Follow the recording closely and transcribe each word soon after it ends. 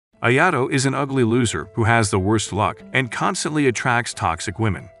Ayato is an ugly loser who has the worst luck and constantly attracts toxic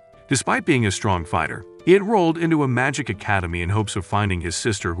women. Despite being a strong fighter, he enrolled into a magic academy in hopes of finding his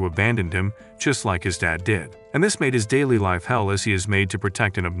sister who abandoned him just like his dad did. And this made his daily life hell as he is made to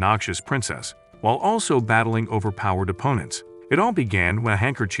protect an obnoxious princess, while also battling overpowered opponents. It all began when a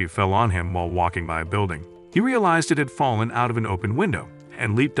handkerchief fell on him while walking by a building. He realized it had fallen out of an open window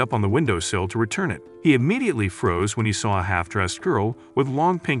and leaped up on the windowsill to return it. He immediately froze when he saw a half-dressed girl with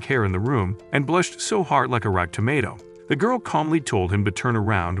long pink hair in the room and blushed so hard like a ripe tomato. The girl calmly told him to turn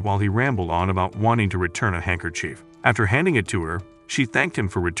around while he rambled on about wanting to return a handkerchief. After handing it to her, she thanked him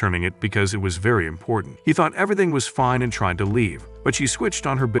for returning it because it was very important. He thought everything was fine and tried to leave, but she switched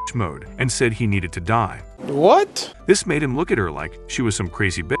on her bitch mode and said he needed to die. What? This made him look at her like she was some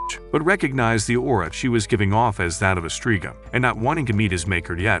crazy bitch, but recognized the aura she was giving off as that of a striga, and not wanting to meet his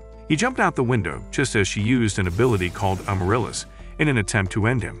maker yet, he jumped out the window just as she used an ability called Amaryllis in an attempt to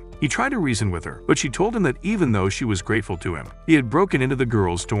end him. He tried to reason with her, but she told him that even though she was grateful to him, he had broken into the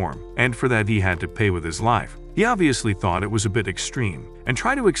girl's dorm, and for that he had to pay with his life. He obviously thought it was a bit extreme, and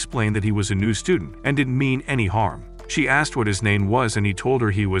tried to explain that he was a new student and didn't mean any harm. She asked what his name was and he told her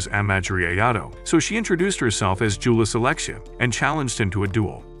he was Amajiri Ayato, so she introduced herself as Julius Alexia and challenged him to a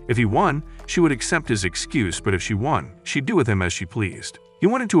duel. If he won, she would accept his excuse, but if she won, she'd do with him as she pleased. He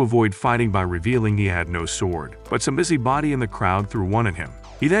wanted to avoid fighting by revealing he had no sword, but some busybody in the crowd threw one at him.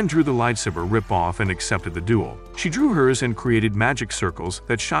 He then drew the lightsaber rip-off and accepted the duel. She drew hers and created magic circles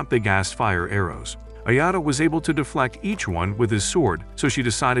that shot big-ass fire arrows. Ayato was able to deflect each one with his sword, so she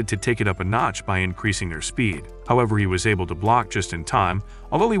decided to take it up a notch by increasing their speed. However, he was able to block just in time,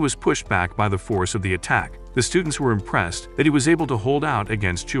 although he was pushed back by the force of the attack. The students were impressed that he was able to hold out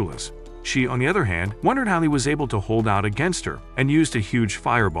against Julius. She, on the other hand, wondered how he was able to hold out against her and used a huge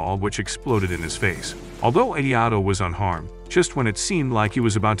fireball which exploded in his face. Although Ayato was unharmed, just when it seemed like he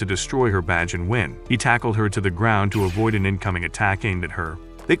was about to destroy her badge and win, he tackled her to the ground to avoid an incoming attack aimed at her.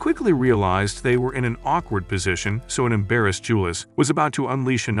 They quickly realized they were in an awkward position, so an embarrassed Julius was about to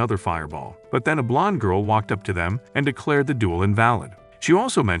unleash another fireball. But then a blonde girl walked up to them and declared the duel invalid. She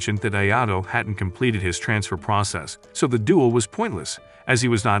also mentioned that Ayato hadn't completed his transfer process, so the duel was pointless, as he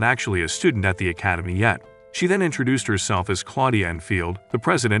was not actually a student at the academy yet. She then introduced herself as Claudia Enfield, the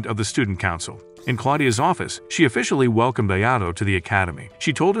president of the student council. In Claudia's office, she officially welcomed Ayato to the academy.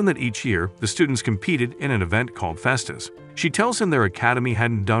 She told him that each year, the students competed in an event called Festas. She tells him their academy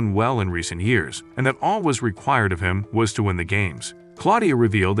hadn't done well in recent years, and that all was required of him was to win the games. Claudia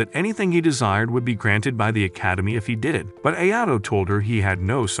revealed that anything he desired would be granted by the academy if he did it, but Ayato told her he had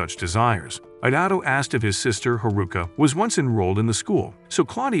no such desires. Ayato asked if his sister, Haruka, was once enrolled in the school, so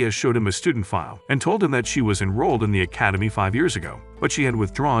Claudia showed him a student file and told him that she was enrolled in the academy 5 years ago, but she had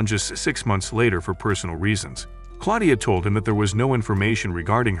withdrawn just 6 months later for personal reasons. Claudia told him that there was no information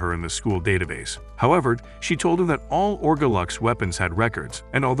regarding her in the school database. However, she told him that all Orgalux weapons had records,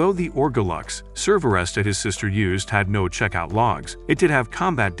 and although the Orgalux Serveresta his sister used had no checkout logs, it did have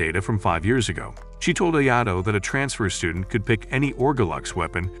combat data from 5 years ago. She told Ayato that a transfer student could pick any Orgalux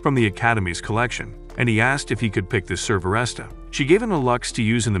weapon from the academy's collection, and he asked if he could pick the Serveresta. She gave him a Lux to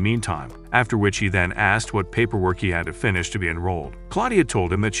use in the meantime, after which he then asked what paperwork he had to finish to be enrolled. Claudia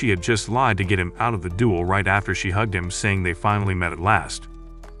told him that she had just lied to get him out of the duel right after she hugged him, saying they finally met at last.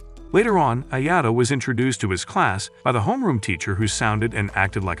 Later on, Ayato was introduced to his class by the homeroom teacher who sounded and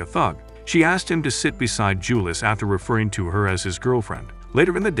acted like a thug. She asked him to sit beside Julius after referring to her as his girlfriend.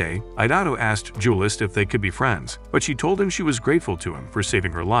 Later in the day, Ayato asked Julius if they could be friends, but she told him she was grateful to him for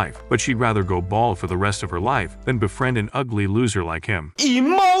saving her life, but she'd rather go bald for the rest of her life than befriend an ugly loser like him.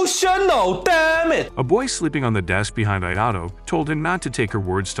 Emotional, damn it! A boy sleeping on the desk behind Ayato told him not to take her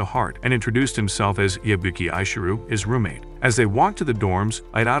words to heart and introduced himself as Yabuki Aishiru, his roommate. As they walked to the dorms,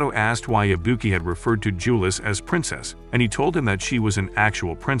 Ayato asked why Yabuki had referred to Julius as princess, and he told him that she was an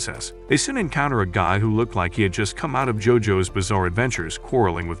actual princess. They soon encounter a guy who looked like he had just come out of JoJo's Bizarre Adventures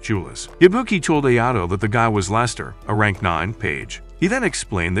quarreling with Julius. Yabuki told Ayato that the guy was Lester, a rank 9 page. He then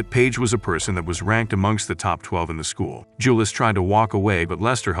explained that Paige was a person that was ranked amongst the top 12 in the school. Julius tried to walk away, but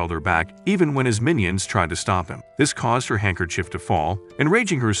Lester held her back, even when his minions tried to stop him. This caused her handkerchief to fall,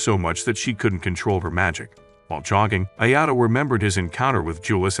 enraging her so much that she couldn't control her magic. While jogging, Ayato remembered his encounter with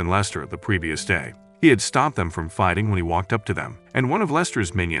Julius and Lester the previous day. He had stopped them from fighting when he walked up to them, and one of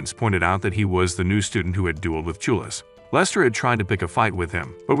Lester's minions pointed out that he was the new student who had dueled with Julius. Lester had tried to pick a fight with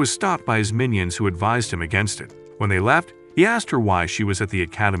him, but was stopped by his minions who advised him against it. When they left, he asked her why she was at the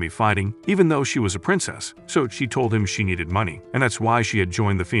academy fighting, even though she was a princess, so she told him she needed money, and that's why she had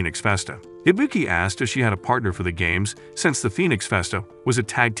joined the Phoenix Festa. Yabuki asked if she had a partner for the games, since the Phoenix Festa was a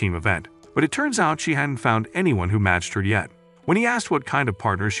tag team event, but it turns out she hadn't found anyone who matched her yet. When he asked what kind of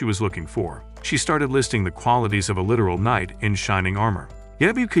partner she was looking for, she started listing the qualities of a literal knight in shining armor.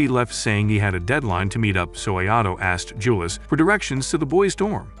 Yabuki left saying he had a deadline to meet up, so Ayato asked Julius for directions to the boys'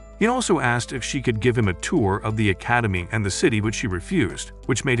 dorm. He also asked if she could give him a tour of the academy and the city, but she refused,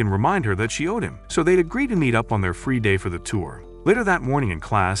 which made him remind her that she owed him, so they'd agreed to meet up on their free day for the tour. Later that morning in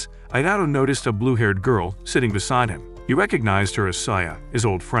class, Ayato noticed a blue-haired girl sitting beside him. He recognized her as Saya, his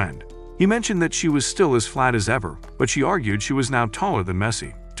old friend. He mentioned that she was still as flat as ever, but she argued she was now taller than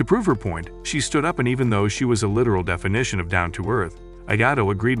Messi. To prove her point, she stood up, and even though she was a literal definition of down-to-earth,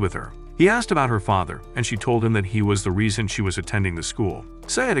 Ayato agreed with her. He asked about her father, and she told him that he was the reason she was attending the school.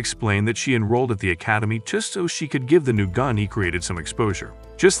 Saya explained that she enrolled at the academy just so she could give the new gun he created some exposure.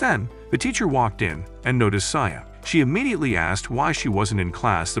 Just then, the teacher walked in and noticed Saya. She immediately asked why she wasn't in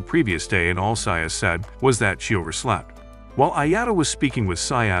class the previous day, and all Saya said was that she overslept. While Ayato was speaking with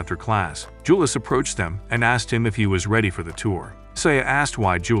Saya after class, Julius approached them and asked him if he was ready for the tour. Saya asked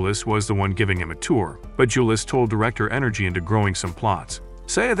why Julius was the one giving him a tour, but Julius told Director Energy into growing some plots.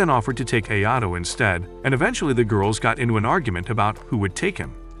 Saya then offered to take Ayato instead, and eventually the girls got into an argument about who would take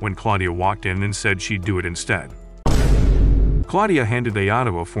him, when Claudia walked in and said she'd do it instead. Claudia handed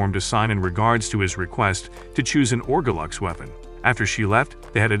Ayato a form to sign in regards to his request to choose an Orgalux weapon. After she left,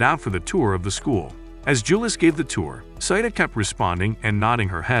 they headed out for the tour of the school. As Julius gave the tour, Saya kept responding and nodding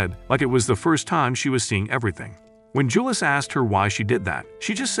her head like it was the first time she was seeing everything. When Julius asked her why she did that,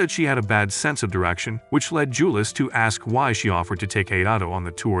 she just said she had a bad sense of direction, which led Julius to ask why she offered to take Ayato on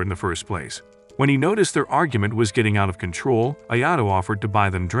the tour in the first place. When he noticed their argument was getting out of control, Ayato offered to buy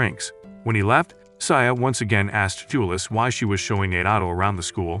them drinks. When he left, Saya once again asked Julius why she was showing Ayato around the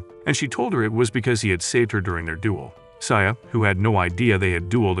school, and she told her it was because he had saved her during their duel. Saya, who had no idea they had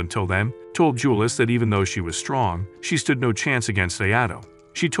dueled until then, told Julius that even though she was strong, she stood no chance against Ayato.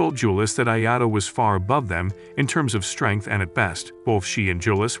 She told Julius that Ayato was far above them in terms of strength, and at best, both she and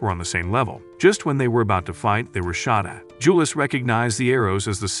Julius were on the same level. Just when they were about to fight, they were shot at. Julius recognized the arrows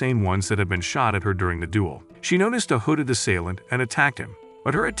as the same ones that had been shot at her during the duel. She noticed a hooded assailant and attacked him,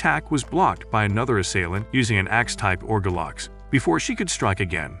 but her attack was blocked by another assailant using an axe-type Orgalux. Before she could strike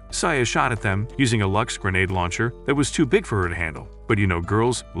again, Saya shot at them using a Lux grenade launcher that was too big for her to handle. But you know,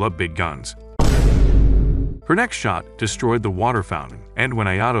 girls love big guns. Her next shot destroyed the water fountain, and when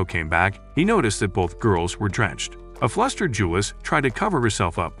Ayato came back, he noticed that both girls were drenched. A flustered Julius tried to cover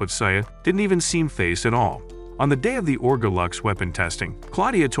herself up, but Saya didn't even seem fazed at all. On the day of the Orgalux weapon testing,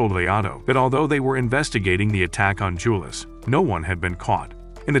 Claudia told Ayato that although they were investigating the attack on Julius, no one had been caught.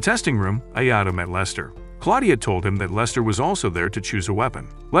 In the testing room, Ayato met Lester. Claudia told him that Lester was also there to choose a weapon.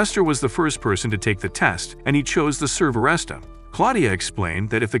 Lester was the first person to take the test, and he chose the Servaresta. Claudia explained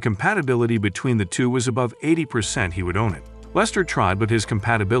that if the compatibility between the two was above 80%, he would own it. Lester tried, but his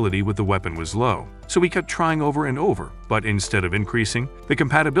compatibility with the weapon was low, so he kept trying over and over, but instead of increasing, the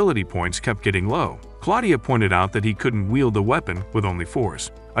compatibility points kept getting low. Claudia pointed out that he couldn't wield the weapon with only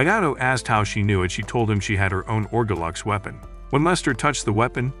force. Ayato asked how she knew, and she told him she had her own Orgalux weapon. When Lester touched the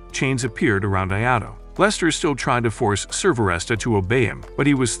weapon, chains appeared around Ayato. Lester still tried to force Servaresta to obey him, but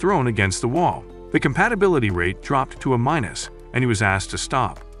he was thrown against the wall. The compatibility rate dropped to a minus, and he was asked to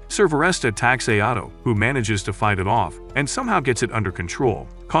stop. Servaresta attacks Ayato, who manages to fight it off and somehow gets it under control,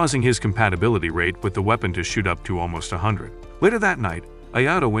 causing his compatibility rate with the weapon to shoot up to almost 100. Later that night,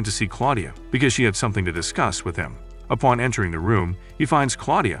 Ayato went to see Claudia because she had something to discuss with him. Upon entering the room, he finds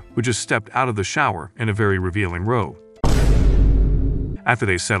Claudia, who just stepped out of the shower in a very revealing robe. After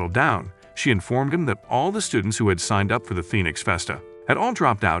they settled down, she informed him that all the students who had signed up for the Phoenix Festa had all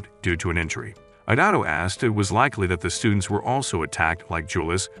dropped out due to an injury. Ayato asked if it was likely that the students were also attacked like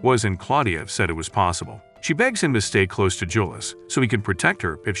Julius was, and Claudia said it was possible. She begs him to stay close to Julius so he can protect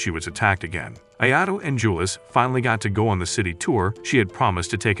her if she was attacked again. Ayato and Julius finally got to go on the city tour she had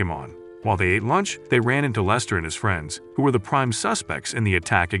promised to take him on. While they ate lunch, they ran into Lester and his friends, who were the prime suspects in the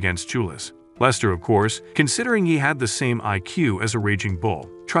attack against Julius. Lester, of course, considering he had the same IQ as a raging bull,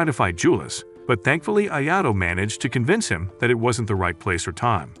 tried to fight Julius, but thankfully Ayato managed to convince him that it wasn't the right place or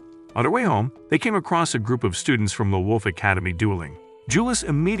time. On their way home, they came across a group of students from the Wolf Academy dueling. Julius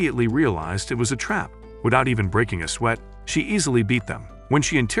immediately realized it was a trap. Without even breaking a sweat, she easily beat them. When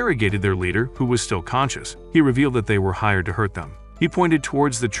she interrogated their leader, who was still conscious, he revealed that they were hired to hurt them. He pointed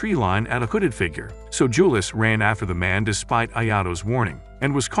towards the tree line at a hooded figure, so Julius ran after the man despite Ayato's warning,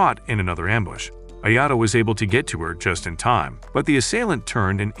 and was caught in another ambush. Ayato was able to get to her just in time, but the assailant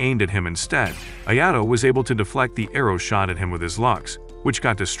turned and aimed at him instead. Ayato was able to deflect the arrow shot at him with his Lux, which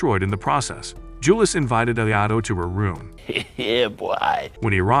got destroyed in the process. Julius invited Ayato to her room. Yeah, boy.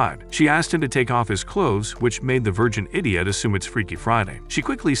 When he arrived, she asked him to take off his clothes, which made the virgin idiot assume it's Freaky Friday. She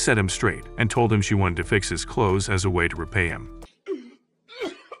quickly set him straight and told him she wanted to fix his clothes as a way to repay him.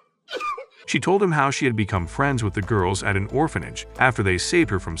 She told him how she had become friends with the girls at an orphanage after they saved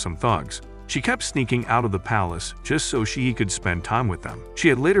her from some thugs. She kept sneaking out of the palace just so she could spend time with them. She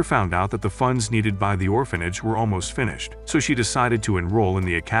had later found out that the funds needed by the orphanage were almost finished, so she decided to enroll in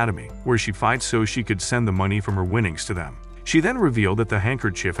the academy, where she fights so she could send the money from her winnings to them. She then revealed that the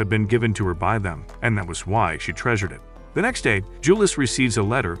handkerchief had been given to her by them, and that was why she treasured it. The next day, Julius receives a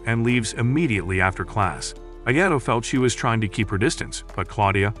letter and leaves immediately after class. Ayato felt she was trying to keep her distance, but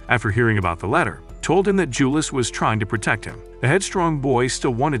Claudia, after hearing about the letter, told him that Julius was trying to protect him. The headstrong boy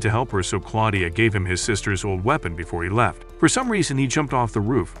still wanted to help her, so Claudia gave him his sister's old weapon before he left. For some reason, he jumped off the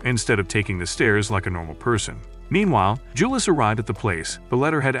roof instead of taking the stairs like a normal person. Meanwhile, Julius arrived at the place the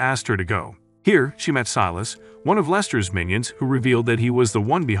letter had asked her to go. Here, she met Silas, one of Lester's minions, who revealed that he was the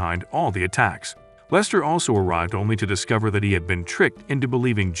one behind all the attacks. Lester also arrived only to discover that he had been tricked into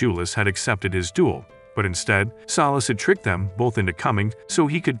believing Julius had accepted his duel. But instead, Silas had tricked them both into coming so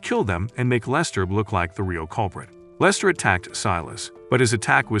he could kill them and make Lester look like the real culprit. Lester attacked Silas, but his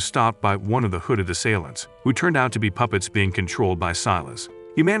attack was stopped by one of the hooded assailants, who turned out to be puppets being controlled by Silas.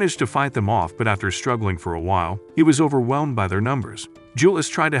 He managed to fight them off, but after struggling for a while, he was overwhelmed by their numbers. Julius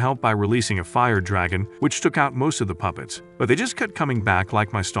tried to help by releasing a fire dragon, which took out most of the puppets, but they just kept coming back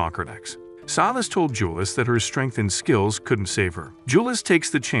like my stalker ex. Silas told Julius that her strength and skills couldn't save her. Julius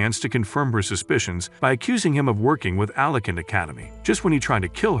takes the chance to confirm her suspicions by accusing him of working with Alicant Academy. Just when he tried to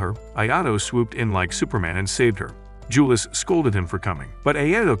kill her, Ayato swooped in like Superman and saved her. Julius scolded him for coming, but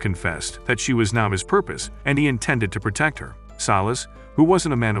Ayato confessed that she was now his purpose and he intended to protect her. Silas, who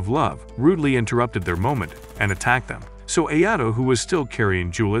wasn't a man of love, rudely interrupted their moment and attacked them. So Ayato, who was still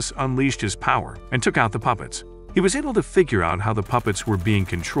carrying Julius, unleashed his power and took out the puppets. He was able to figure out how the puppets were being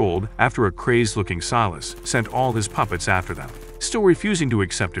controlled after a crazed-looking Silas sent all his puppets after them. Still refusing to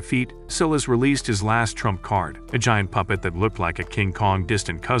accept defeat, Silas released his last trump card, a giant puppet that looked like a King Kong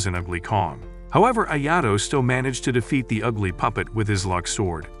distant cousin Ugly Kong. However, Ayato still managed to defeat the ugly puppet with his luck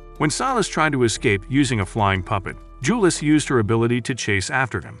sword. When Silas tried to escape using a flying puppet, Julius used her ability to chase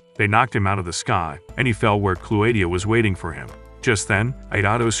after him. They knocked him out of the sky, and he fell where Claudia was waiting for him. Just then,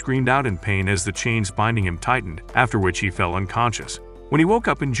 Ayato screamed out in pain as the chains binding him tightened, after which he fell unconscious. When he woke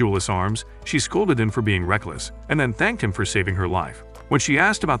up in Julius' arms, she scolded him for being reckless, and then thanked him for saving her life. When she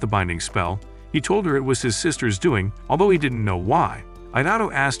asked about the binding spell, he told her it was his sister's doing, although he didn't know why.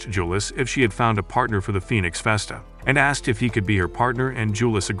 Ayato asked Julius if she had found a partner for the Phoenix Festa, and asked if he could be her partner, and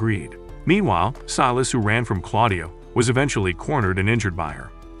Julius agreed. Meanwhile, Silas, who ran from Claudia, was eventually cornered and injured by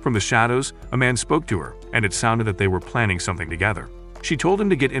her. From the shadows, a man spoke to her, and it sounded that they were planning something together. She told him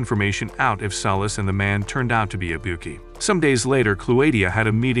to get information out if Silas and the man turned out to be Ibuki. Some days later, Claudia had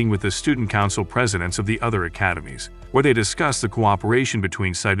a meeting with the student council presidents of the other academies, where they discussed the cooperation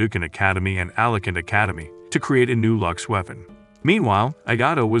between Saidukan Academy and Alicant Academy to create a new Lux weapon. Meanwhile,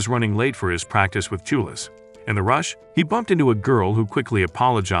 Ayato was running late for his practice with Julius. In the rush, he bumped into a girl who quickly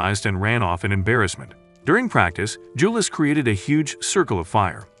apologized and ran off in embarrassment. During practice, Julius created a huge circle of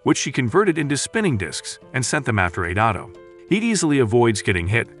fire, which she converted into spinning discs and sent them after Ayato. He easily avoids getting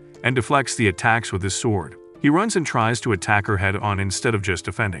hit and deflects the attacks with his sword. He runs and tries to attack her head-on instead of just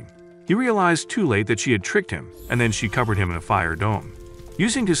defending. He realized too late that she had tricked him, and then she covered him in a fire dome.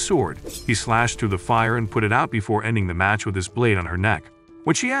 Using his sword, he slashed through the fire and put it out before ending the match with his blade on her neck.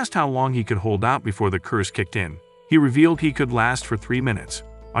 When she asked how long he could hold out before the curse kicked in, he revealed he could last for 3 minutes.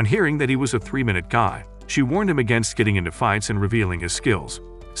 On hearing that he was a 3-minute guy, she warned him against getting into fights and revealing his skills.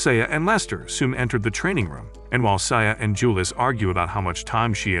 Saya and Lester soon entered the training room, and while Saya and Julius argue about how much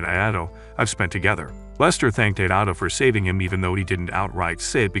time she and Ayato have spent together, Lester thanked Ayato for saving him even though he didn't outright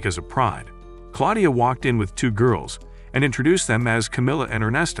say it because of pride. Claudia walked in with 2 girls and introduced them as Camilla and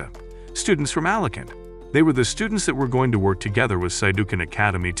Ernesta, students from Alicant. They were the students that were going to work together with Saidukan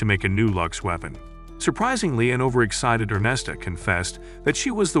Academy to make a new Lux weapon. Surprisingly, an overexcited Ernesta confessed that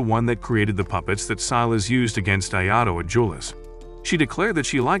she was the one that created the puppets that Silas used against Ayato and Julius. She declared that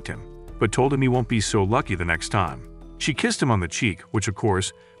she liked him, but told him he won't be so lucky the next time. She kissed him on the cheek, which of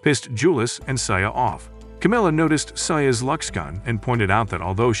course pissed Julius and Saya off. Camilla noticed Saya's Lux gun and pointed out that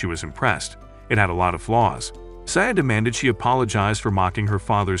although she was impressed, it had a lot of flaws. Saya demanded she apologize for mocking her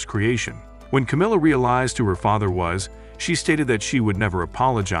father's creation. When Camilla realized who her father was, she stated that she would never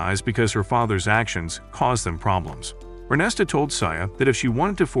apologize because her father's actions caused them problems. Ernesta told Saya that if she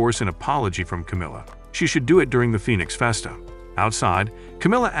wanted to force an apology from Camilla, she should do it during the Phoenix Festa. Outside,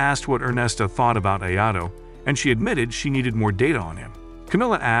 Camilla asked what Ernesta thought about Ayato, and she admitted she needed more data on him.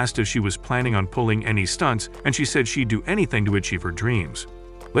 Camilla asked if she was planning on pulling any stunts, and she said she'd do anything to achieve her dreams.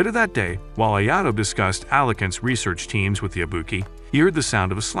 Later that day, while Ayato discussed Alicant's research teams with the Ibuki, he heard the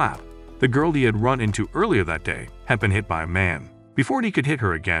sound of a slap. The girl he had run into earlier that day had been hit by a man. Before he could hit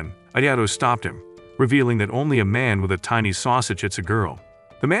her again, Ayato stopped him, revealing that only a man with a tiny sausage hits a girl.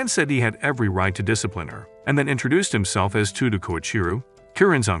 The man said he had every right to discipline her, and then introduced himself as Tuda Koichiro,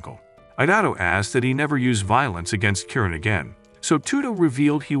 Kirin's uncle. Ayato asked that he never use violence against Kirin again, so Tuda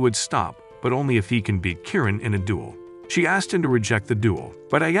revealed he would stop, but only if he can beat Kirin in a duel. She asked him to reject the duel,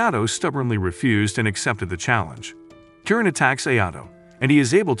 but Ayato stubbornly refused and accepted the challenge. Kirin attacks Ayato, and he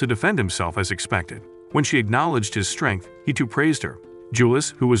is able to defend himself as expected. When she acknowledged his strength, he too praised her.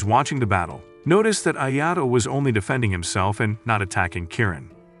 Julius, who was watching the battle, noticed that Ayato was only defending himself and not attacking Kirin.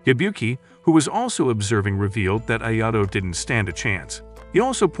 Yabuki, who was also observing, revealed that Ayato didn't stand a chance. He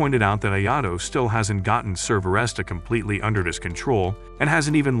also pointed out that Ayato still hasn't gotten Servaresta completely under his control and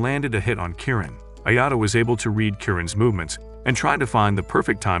hasn't even landed a hit on Kirin. Ayato was able to read Kirin's movements and tried to find the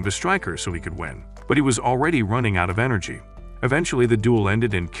perfect time to strike her so he could win, but he was already running out of energy. Eventually, the duel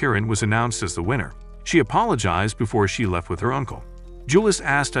ended and Kirin was announced as the winner. She apologized before she left with her uncle. Julius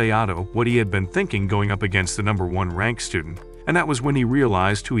asked Ayato what he had been thinking going up against the #1 ranked student, and that was when he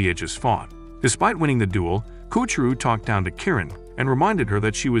realized who he had just fought. Despite winning the duel, Koichiro talked down to Kirin and reminded her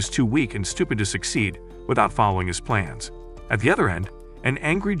that she was too weak and stupid to succeed without following his plans. At the other end, an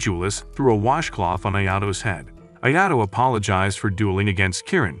angry Julius threw a washcloth on Ayato's head. Ayato apologized for dueling against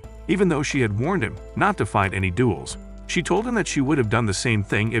Kirin, even though she had warned him not to fight any duels. She told him that she would have done the same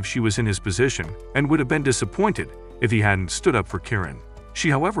thing if she was in his position and would have been disappointed if he hadn't stood up for Kirin. She,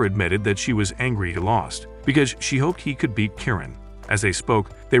 however, admitted that she was angry he lost because she hoped he could beat Kirin. As they spoke,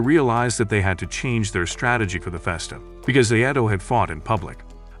 they realized that they had to change their strategy for the festa because Ayato had fought in public.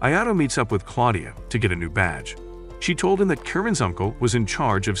 Ayato meets up with Claudia to get a new badge. She told him that Kirin's uncle was in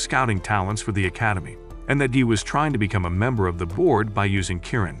charge of scouting talents for the academy and that he was trying to become a member of the board by using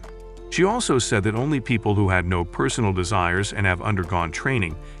Kirin. She also said that only people who had no personal desires and have undergone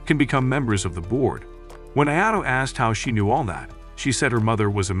training can become members of the board. When Ayato asked how she knew all that, she said her mother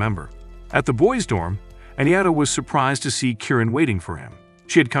was a member. At the boys' dorm, Ayato was surprised to see Kirin waiting for him.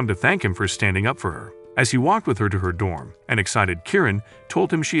 She had come to thank him for standing up for her. As he walked with her to her dorm, an excited Kirin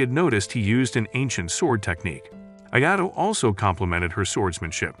told him she had noticed he used an ancient sword technique. Ayato also complimented her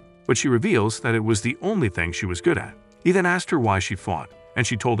swordsmanship, but she reveals that it was the only thing she was good at. He then asked her why she fought, and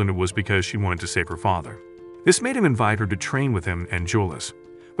she told him it was because she wanted to save her father. This made him invite her to train with him and Julius,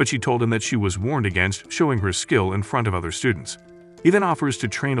 but she told him that she was warned against showing her skill in front of other students. He then offers to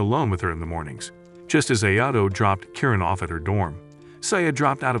train alone with her in the mornings. Just as Ayato dropped Kirin off at her dorm, Saya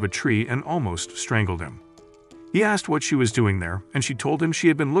dropped out of a tree and almost strangled him. He asked what she was doing there, and she told him she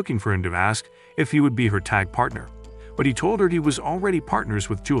had been looking for him to ask if he would be her tag partner, but he told her he was already partners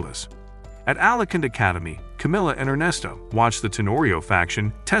with Julius. At Alicant Academy, Camilla and Ernesto watched the Tenorio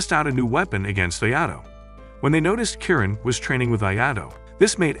faction test out a new weapon against Ayato. When they noticed Kirin was training with Ayato,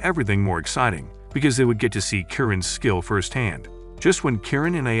 this made everything more exciting because they would get to see Kirin's skill firsthand. Just when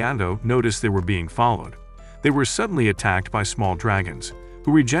Kirin and Ayato noticed they were being followed, they were suddenly attacked by small dragons,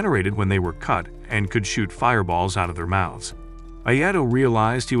 who regenerated when they were cut and could shoot fireballs out of their mouths. Ayato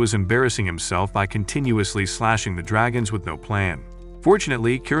realized he was embarrassing himself by continuously slashing the dragons with no plan.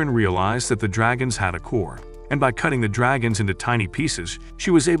 Fortunately, Kirin realized that the dragons had a core, and by cutting the dragons into tiny pieces,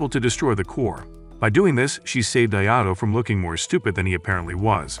 she was able to destroy the core. By doing this, she saved Ayato from looking more stupid than he apparently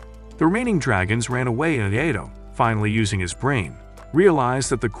was. The remaining dragons ran away, and Ayato, finally using his brain, realized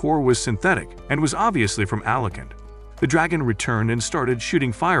that the core was synthetic and was obviously from Alicant. The dragon returned and started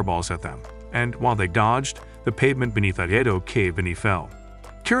shooting fireballs at them, and while they dodged, the pavement beneath Ayato caved and he fell.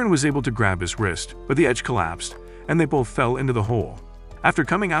 Kirin was able to grab his wrist, but the edge collapsed, and they both fell into the hole. After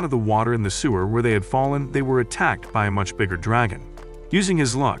coming out of the water in the sewer where they had fallen, they were attacked by a much bigger dragon. Using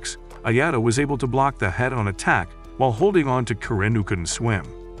his lux, Ayato was able to block the head-on attack while holding on to Kirin, who couldn't swim.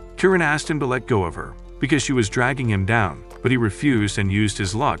 Kirin asked him to let go of her because she was dragging him down, but he refused and used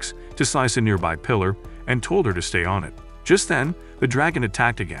his lux to slice a nearby pillar and told her to stay on it. Just then, the dragon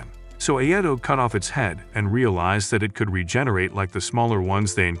attacked again, so Ayato cut off its head and realized that it could regenerate like the smaller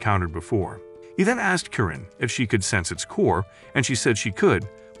ones they encountered before. He then asked Kirin if she could sense its core, and she said she could,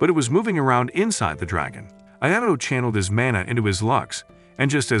 but it was moving around inside the dragon. Ayato channeled his mana into his lux, and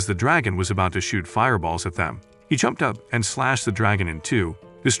just as the dragon was about to shoot fireballs at them, he jumped up and slashed the dragon in two,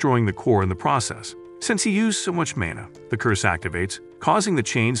 destroying the core in the process. Since he used so much mana, the curse activates, causing the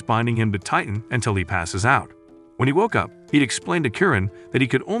chains binding him to tighten until he passes out. When he woke up, he'd explained to Kirin that he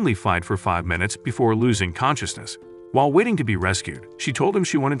could only fight for 5 minutes before losing consciousness. While waiting to be rescued, she told him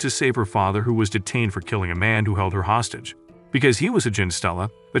she wanted to save her father, who was detained for killing a man who held her hostage. Because he was a Ginstella,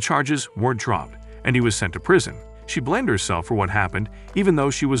 the charges weren't dropped, and he was sent to prison. She blamed herself for what happened, even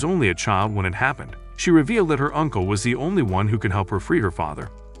though she was only a child when it happened. She revealed that her uncle was the only one who could help her free her father,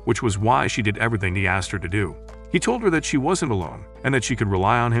 which was why she did everything he asked her to do. He told her that she wasn't alone and that she could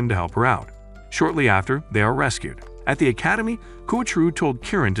rely on him to help her out. Shortly after, they are rescued. At the academy, Koichiro told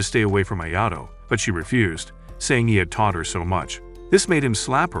Kirin to stay away from Ayato, but she refused, saying he had taught her so much. This made him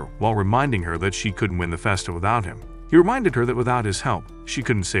slap her while reminding her that she couldn't win the festa without him. He reminded her that without his help, she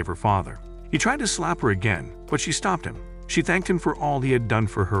couldn't save her father. He tried to slap her again, but she stopped him. She thanked him for all he had done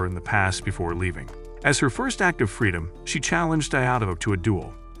for her in the past before leaving. As her first act of freedom, she challenged Ayato to a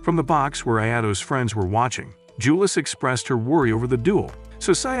duel. From the box where Ayato's friends were watching, Julius expressed her worry over the duel,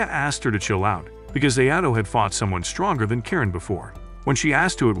 so Saya asked her to chill out, because Ayato had fought someone stronger than Kirin before. When she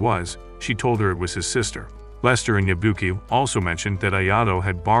asked who it was, she told her it was his sister. Lester and Yabuki also mentioned that Ayato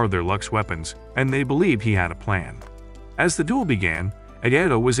had borrowed their Lux weapons, and they believed he had a plan. As the duel began,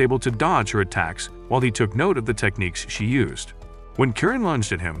 Ayato was able to dodge her attacks while he took note of the techniques she used. When Kirin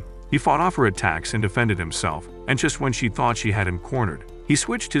lunged at him, he fought off her attacks and defended himself, and just when she thought she had him cornered, he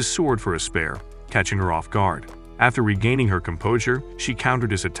switched his sword for a spare, catching her off guard. After regaining her composure, she countered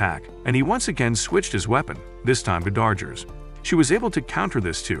his attack, and he once again switched his weapon, this time to dodgers. She was able to counter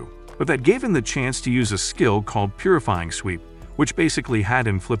this too, but that gave him the chance to use a skill called Purifying Sweep, which basically had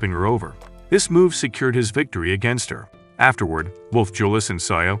him flipping her over. This move secured his victory against her. Afterward, both Julius and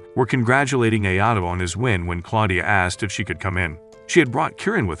Saya were congratulating Ayato on his win when Claudia asked if she could come in. She had brought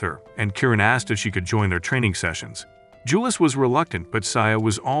Kirin with her, and Kirin asked if she could join their training sessions. Julius was reluctant, but Saya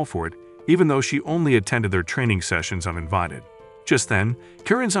was all for it, even though she only attended their training sessions uninvited. Just then,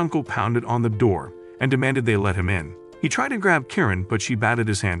 Kirin's uncle pounded on the door and demanded they let him in. He tried to grab Kirin, but she batted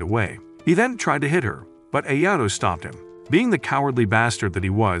his hand away. He then tried to hit her, but Ayato stopped him. Being the cowardly bastard that he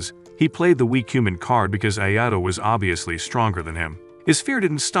was, he played the weak human card because Ayato was obviously stronger than him. His fear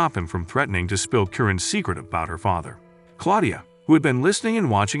didn't stop him from threatening to spill Kirin's secret about her father. Claudia, who had been listening and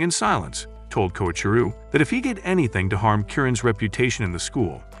watching in silence, told Koichiro that if he did anything to harm Kirin's reputation in the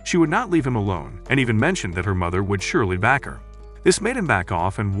school, she would not leave him alone, and even mentioned that her mother would surely back her. This made him back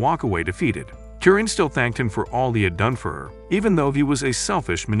off and walk away defeated. Kirin still thanked him for all he had done for her, even though he was a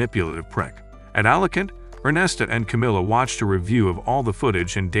selfish, manipulative prick. At Alicant, Ernesta and Camilla watched a review of all the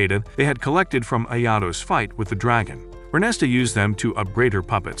footage and data they had collected from Ayato's fight with the dragon. Ernesta used them to upgrade her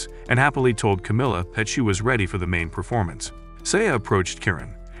puppets and happily told Camilla that she was ready for the main performance. Saya approached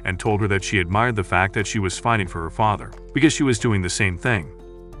Kirin and told her that she admired the fact that she was fighting for her father, because she was doing the same thing.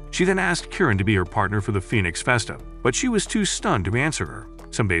 She then asked Kirin to be her partner for the Phoenix Festa, but she was too stunned to answer her.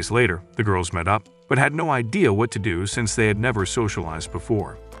 Some days later, the girls met up, but had no idea what to do since they had never socialized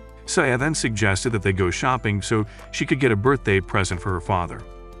before. Saya then suggested that they go shopping so she could get a birthday present for her father.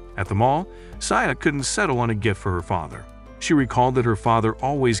 At the mall, Saya couldn't settle on a gift for her father. She recalled that her father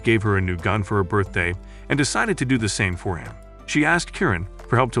always gave her a new gun for her birthday and decided to do the same for him. She asked Kirin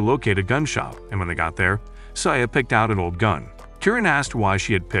for help to locate a gun shop, and when they got there, Saya picked out an old gun. Kirin asked why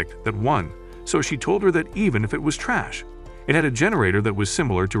she had picked that one, so she told her that even if it was trash, it had a generator that was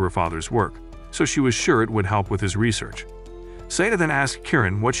similar to her father's work, so she was sure it would help with his research. Saya then asked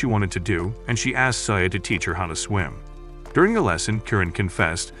Kirin what she wanted to do, and she asked Saya to teach her how to swim. During the lesson, Kirin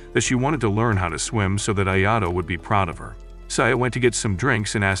confessed that she wanted to learn how to swim so that Ayato would be proud of her. Saya went to get some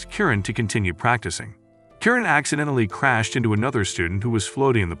drinks and asked Kirin to continue practicing. Kirin accidentally crashed into another student who was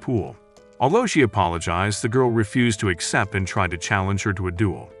floating in the pool. Although she apologized, the girl refused to accept and tried to challenge her to a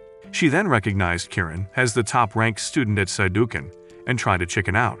duel. She then recognized Kirin as the top-ranked student at Saidukan and tried to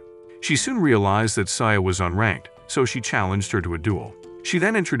chicken out. She soon realized that Saya was unranked, so she challenged her to a duel. She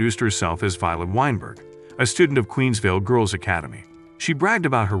then introduced herself as Violet Weinberg, a student of Queensvale Girls Academy. She bragged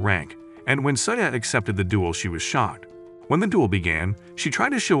about her rank, and when Saya accepted the duel, she was shocked. When the duel began, she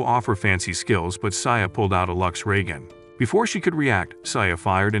tried to show off her fancy skills, but Saya pulled out a Lux ray gun. Before she could react, Saya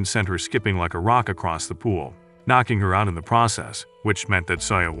fired and sent her skipping like a rock across the pool, knocking her out in the process, which meant that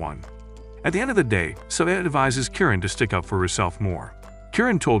Saya won. At the end of the day, Saya advises Kirin to stick up for herself more.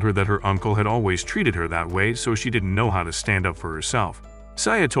 Kirin told her that her uncle had always treated her that way, so she didn't know how to stand up for herself.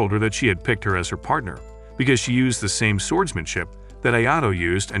 Saya told her that she had picked her as her partner because she used the same swordsmanship that Ayato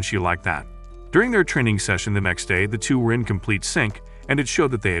used, and she liked that. During their training session the next day, the two were in complete sync, and it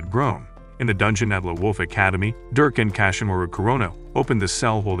showed that they had grown. In the dungeon at La Wolf Academy, Dirk and Kashimoru Kurono opened the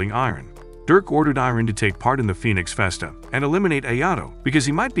cell holding Iron. Dirk ordered Iron to take part in the Phoenix Festa and eliminate Ayato because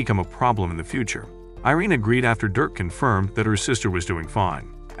he might become a problem in the future. Irene agreed after Dirk confirmed that her sister was doing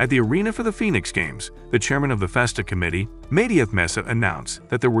fine. At the arena for the Phoenix Games, the chairman of the Festa committee, Madiath Mesa, announced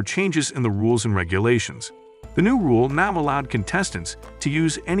that there were changes in the rules and regulations. The new rule now allowed contestants to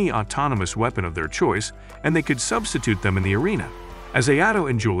use any autonomous weapon of their choice, and they could substitute them in the arena. As Ayato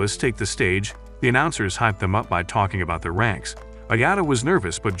and Julius take the stage, the announcers hyped them up by talking about their ranks. Ayato was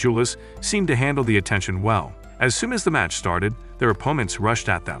nervous, but Julius seemed to handle the attention well. As soon as the match started, their opponents rushed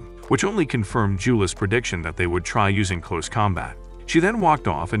at them. which only confirmed Julius' prediction that they would try using close combat. She then walked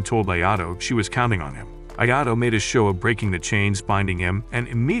off and told Ayato she was counting on him. Ayato made a show of breaking the chains binding him and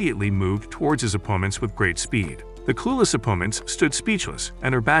immediately moved towards his opponents with great speed. The clueless opponents stood speechless,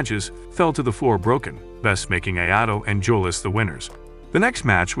 and their badges fell to the floor broken, thus making Ayato and Julius the winners. The next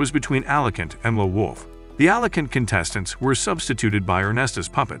match was between Alicant and Lone Wolf. The Alicant contestants were substituted by Ernesta's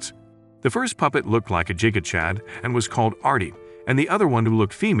puppets. The first puppet looked like a Jigachad and was called Artie, and the other one who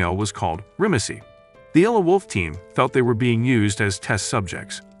looked female was called Rimisi. The Lone Wolf team felt they were being used as test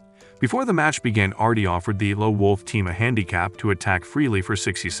subjects. Before the match began, Artie offered the Lone Wolf team a handicap to attack freely for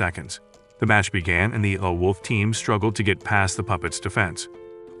 60 seconds. The match began and the Lone Wolf team struggled to get past the puppets' defense.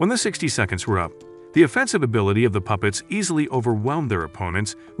 When the 60 seconds were up, the offensive ability of the puppets easily overwhelmed their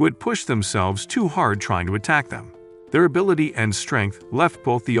opponents who had pushed themselves too hard trying to attack them. Their ability and strength left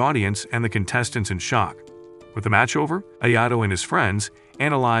both the audience and the contestants in shock. With the match over, Ayato and his friends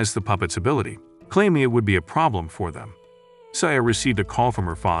analyzed the puppets' ability, claiming it would be a problem for them. Saya received a call from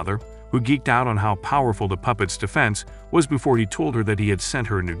her father, who geeked out on how powerful the puppet's defense was before he told her that he had sent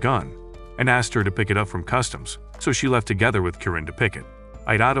her a new gun, and asked her to pick it up from customs, so she left together with Kirin to pick it.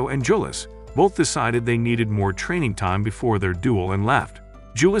 Ayato and Julius both decided they needed more training time before their duel and left.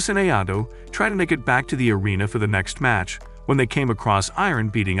 Julius and Ayato tried to make it back to the arena for the next match when they came across Irene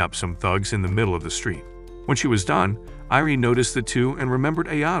beating up some thugs in the middle of the street. When she was done, Irene noticed the two and remembered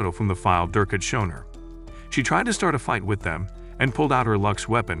Ayato from the file Dirk had shown her. She tried to start a fight with them and pulled out her Lux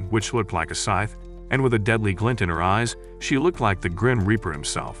weapon, which looked like a scythe, and with a deadly glint in her eyes, she looked like the Grim Reaper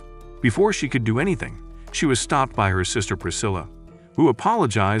himself. Before she could do anything, she was stopped by her sister Priscilla, who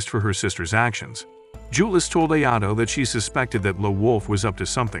apologized for her sister's actions. Julius told Ayato that she suspected that Lone Wolf was up to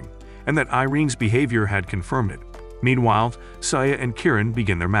something, and that Irene's behavior had confirmed it. Meanwhile, Saya and Kirin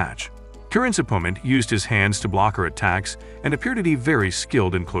begin their match. Kirin's opponent used his hands to block her attacks and appeared to be very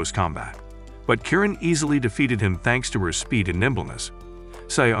skilled in close combat. But Kirin easily defeated him thanks to her speed and nimbleness.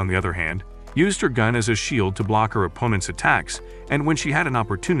 Saya, on the other hand, used her gun as a shield to block her opponent's attacks, and when she had an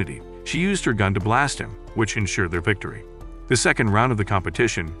opportunity, she used her gun to blast him, which ensured their victory. The second round of the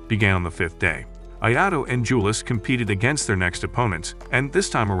competition began on the 5th day. Ayato and Julius competed against their next opponents, and this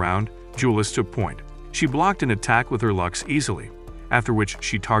time around, Julius took point. She blocked an attack with her Lux easily, after which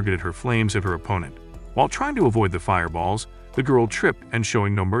she targeted her flames at her opponent. While trying to avoid the fireballs, the girl tripped and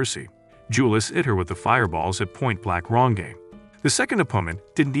showing no mercy. Julius hit her with the fireballs at point-blank range. The second opponent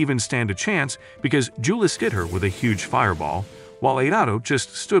didn't even stand a chance because Julius hit her with a huge fireball, while Ayato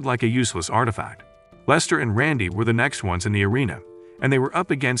just stood like a useless artifact. Lester and Randy were the next ones in the arena, and they were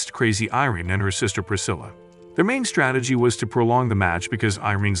up against Crazy Irene and her sister Priscilla. Their main strategy was to prolong the match because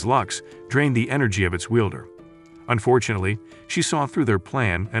Irene's Lux drained the energy of its wielder. Unfortunately, she saw through their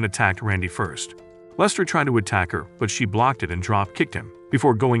plan and attacked Randy first. Lester tried to attack her, but she blocked it and drop-kicked him,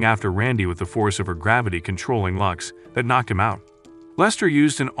 before going after Randy with the force of her gravity-controlling Lux that knocked him out. Lester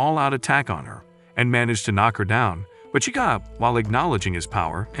used an all-out attack on her and managed to knock her down, but she got up while acknowledging his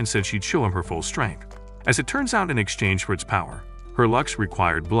power and said she'd show him her full strength. As it turns out, in exchange for its power, her Lux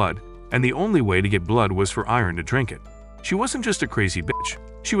required blood, and the only way to get blood was for Irene to drink it. She wasn't just a crazy bitch.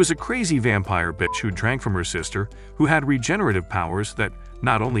 She was a crazy vampire bitch who drank from her sister, who had regenerative powers that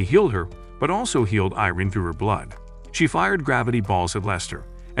not only healed her, but also healed Irene through her blood. She fired gravity balls at Lester,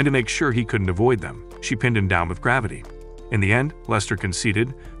 and to make sure he couldn't avoid them, she pinned him down with gravity. In the end, Lester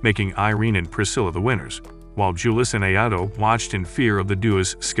conceded, making Irene and Priscilla the winners, while Julius and Ayato watched in fear of the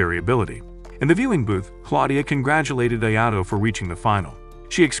duo's scary ability. In the viewing booth, Claudia congratulated Ayato for reaching the final.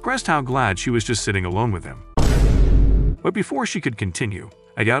 She expressed how glad she was just sitting alone with him. But before she could continue,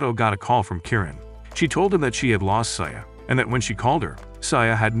 Ayato got a call from Kirin. She told him that she had lost Saya, and that when she called her,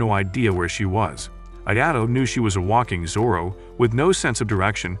 Saya had no idea where she was. Ayato knew she was a walking Zorro with no sense of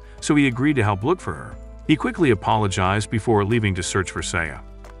direction, so he agreed to help look for her. He quickly apologized before leaving to search for Saya.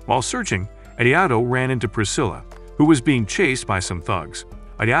 While searching, Ayato ran into Priscilla, who was being chased by some thugs.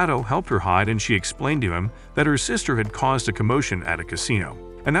 Ayato helped her hide, and she explained to him that her sister had caused a commotion at a casino,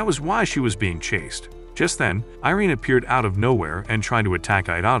 and that was why she was being chased. Just then, Irene appeared out of nowhere and tried to attack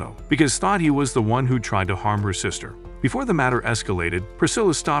Ayato because thought he was the one who tried to harm her sister. Before the matter escalated,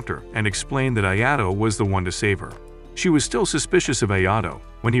 Priscilla stopped her and explained that Ayato was the one to save her. She was still suspicious of Ayato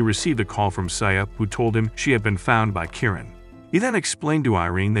when he received a call from Saya, who told him she had been found by Kirin. He then explained to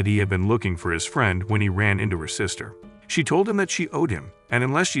Irene that he had been looking for his friend when he ran into her sister. She told him that she owed him, and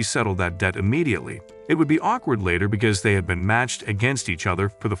unless she settled that debt immediately, it would be awkward later because they had been matched against each other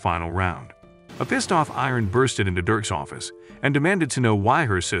for the final round. A pissed-off Irene bursted into Dirk's office and demanded to know why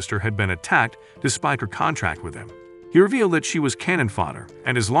her sister had been attacked despite her contract with him. He revealed that she was cannon fodder,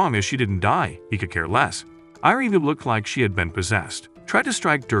 and as long as she didn't die, he could care less. Irene looked like she had been possessed, tried to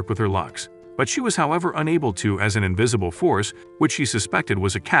strike Dirk with her lux, but she was however unable to, as an invisible force, which she suspected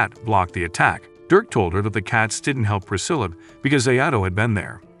was a cat, blocked the attack. Dirk told her that the cats didn't help Priscilla because Ayato had been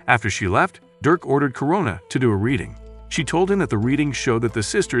there. After she left, Dirk ordered Corona to do a reading. She told him that the reading showed that the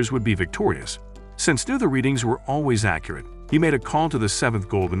sisters would be victorious. Since knew the readings were always accurate, he made a call to the seventh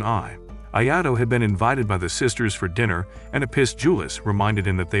golden eye. Ayato had been invited by the sisters for dinner, and a pissed Julius reminded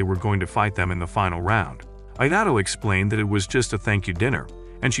him that they were going to fight them in the final round. Ayato explained that it was just a thank you dinner,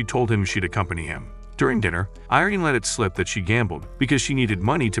 and she told him she'd accompany him. During dinner, Irene let it slip that she gambled because she needed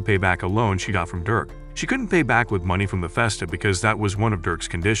money to pay back a loan she got from Dirk. She couldn't pay back with money from the festa because that was one of Dirk's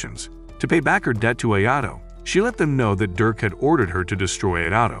conditions. To pay back her debt to Ayato, she let them know that Dirk had ordered her to destroy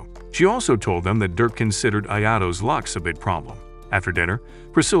Ayato. She also told them that Dirk considered Ayato's lux a big problem. After dinner,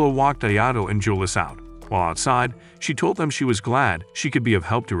 Priscilla walked Ayato and Julius out. While outside, she told them she was glad she could be of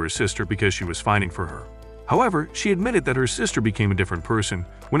help to her sister because she was fighting for her. However, she admitted that her sister became a different person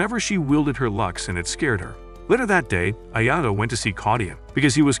whenever she wielded her lux, and it scared her. Later that day, Ayato went to see Claudia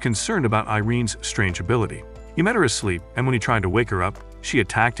because he was concerned about Irene's strange ability. He met her asleep, and when he tried to wake her up, she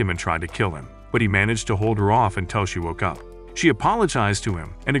attacked him and tried to kill him, but he managed to hold her off until she woke up. She apologized to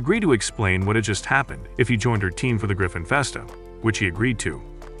him and agreed to explain what had just happened if he joined her team for the Griffin Festa, which he agreed to.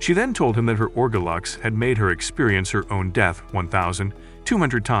 She then told him that her Orgalux had made her experience her own death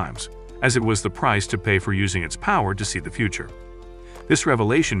 1,200 times, as it was the price to pay for using its power to see the future. This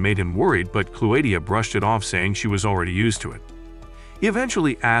revelation made him worried, but Claudia brushed it off, saying she was already used to it. He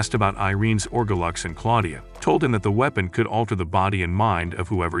eventually asked about Irene's Orgalux, and Claudia told him that the weapon could alter the body and mind of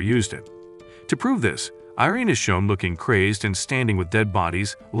whoever used it. To prove this, Irene is shown looking crazed and standing with dead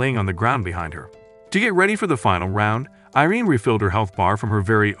bodies laying on the ground behind her. To get ready for the final round, Irene refilled her health bar from her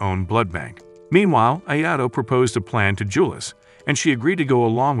very own blood bank. Meanwhile, Ayato proposed a plan to Julius, and she agreed to go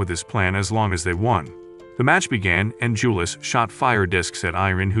along with this plan as long as they won. The match began, and Julius shot fire discs at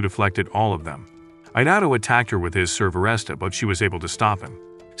Irene, who deflected all of them. Ayato attacked her with his Servaresta, but she was able to stop him.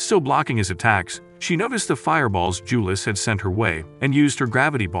 Still blocking his attacks, she noticed the fireballs Julius had sent her way and used her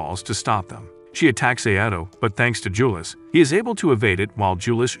gravity balls to stop them. She attacks Ayato, but thanks to Julius, he is able to evade it while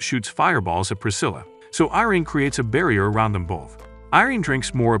Julius shoots fireballs at Priscilla, so Irene creates a barrier around them both. Irene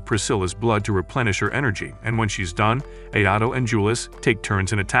drinks more of Priscilla's blood to replenish her energy, and when she's done, Ayato and Julius take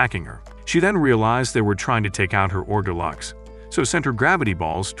turns in attacking her. She then realized they were trying to take out her Orgalux, so sent her gravity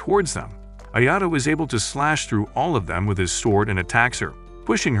balls towards them. Ayato is able to slash through all of them with his sword and attacks her,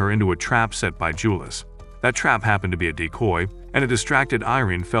 pushing her into a trap set by Julius. That trap happened to be a decoy, and a distracted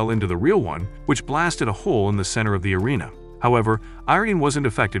Irene fell into the real one, which blasted a hole in the center of the arena. However, Irene wasn't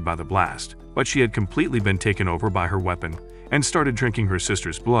affected by the blast, but she had completely been taken over by her weapon and started drinking her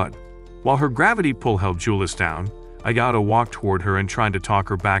sister's blood. While her gravity pull held Julius down, Ayato walked toward her and tried to talk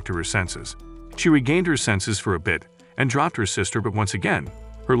her back to her senses. She regained her senses for a bit and dropped her sister, but once again,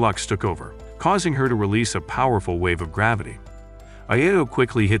 her lux took over, causing her to release a powerful wave of gravity. Ayato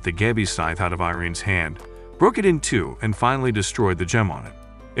quickly hit the Gebi scythe out of Irene's hand, broke it in two, and finally destroyed the gem on it.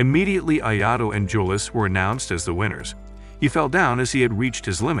 Immediately, Ayato and Julius were announced as the winners. He fell down as he had reached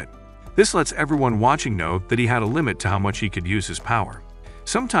his limit. This lets everyone watching know that he had a limit to how much he could use his power.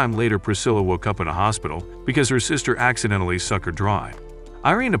 Sometime later, Priscilla woke up in a hospital because her sister accidentally sucked her dry.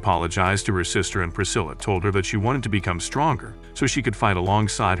 Irene apologized to her sister, and Priscilla told her that she wanted to become stronger so she could fight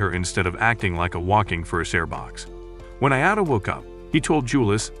alongside her instead of acting like a walking first air box. When Ayato woke up, he told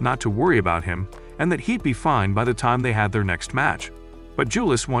Julius not to worry about him and that he'd be fine by the time they had their next match. But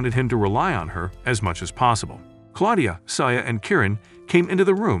Julius wanted him to rely on her as much as possible. Claudia, Saya, and Kiran came into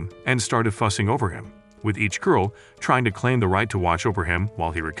the room and started fussing over him, with each girl trying to claim the right to watch over him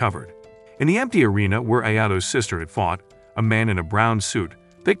while he recovered. In the empty arena where Ayato's sister had fought, a man in a brown suit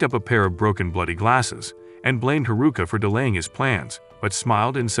picked up a pair of broken bloody glasses and blamed Haruka for delaying his plans, but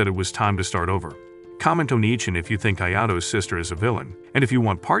smiled and said it was time to start over. Comment on each and if you think Ayato's sister is a villain, and if you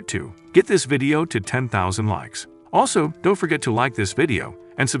want part 2, get this video to 10,000 likes. Also, don't forget to like this video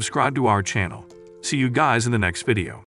and subscribe to our channel. See you guys in the next video.